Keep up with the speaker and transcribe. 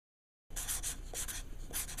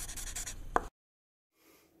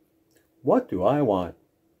What do I want?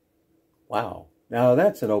 Wow. Now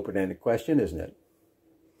that's an open-ended question, isn't it?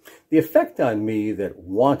 The effect on me that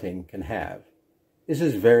wanting can have is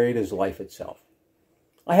as varied as life itself.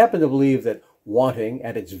 I happen to believe that wanting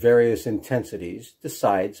at its various intensities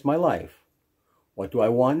decides my life. What do I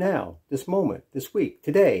want now, this moment, this week,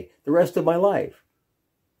 today, the rest of my life?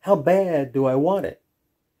 How bad do I want it?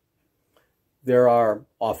 There are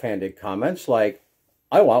offhanded comments like,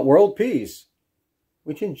 I want world peace,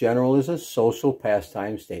 which in general is a social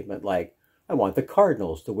pastime statement like, I want the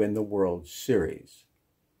Cardinals to win the World Series.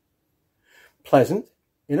 Pleasant,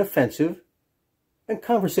 inoffensive, and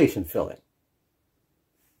conversation-filling.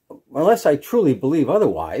 Unless I truly believe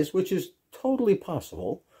otherwise, which is totally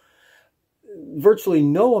possible, virtually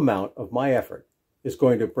no amount of my effort is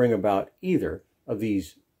going to bring about either of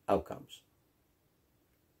these outcomes.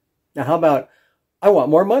 Now, how about, I want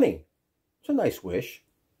more money? It's a nice wish.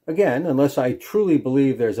 Again, unless I truly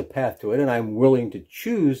believe there's a path to it and I'm willing to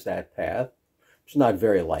choose that path, it's not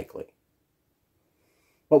very likely.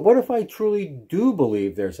 But what if I truly do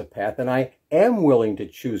believe there's a path and I am willing to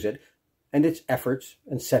choose it and its efforts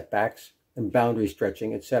and setbacks and boundary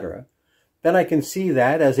stretching, etc., then I can see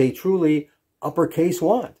that as a truly uppercase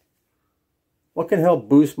want. What can help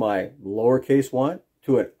boost my lowercase want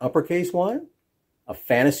to an uppercase want? A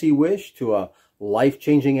fantasy wish to a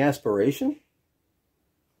life-changing aspiration?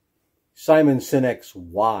 Simon Sinek's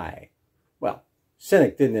why. Well,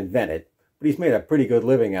 Sinek didn't invent it, but he's made a pretty good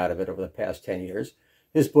living out of it over the past 10 years.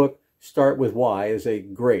 His book, Start With Why, is a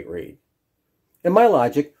great read. In my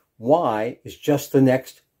logic, why is just the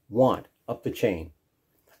next want up the chain.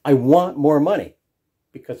 I want more money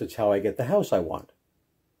because it's how I get the house I want.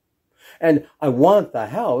 And I want the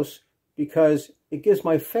house because it gives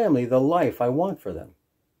my family the life I want for them.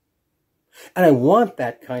 And I want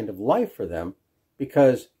that kind of life for them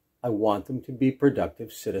because I want them to be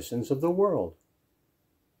productive citizens of the world.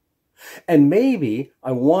 And maybe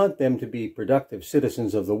I want them to be productive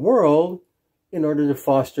citizens of the world in order to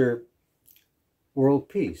foster world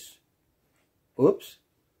peace. Oops,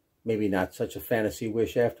 maybe not such a fantasy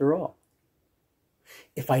wish after all.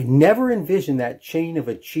 If I never envision that chain of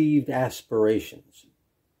achieved aspirations,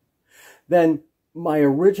 then my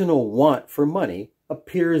original want for money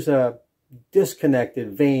appears a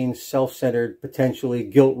disconnected, vain, self-centered, potentially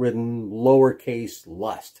guilt-ridden, lowercase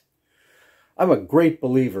lust. I'm a great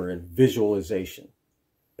believer in visualization,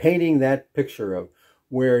 painting that picture of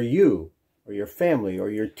where you or your family or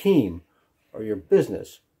your team or your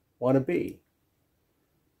business want to be.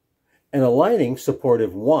 And aligning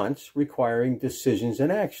supportive wants requiring decisions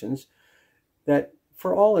and actions that,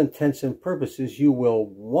 for all intents and purposes, you will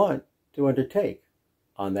want to undertake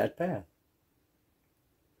on that path.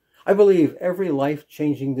 I believe every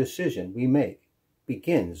life-changing decision we make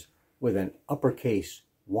begins with an uppercase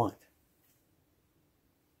want.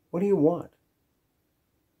 What do you want?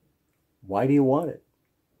 Why do you want it?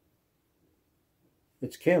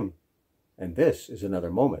 It's Kim, and this is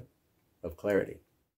another moment of clarity.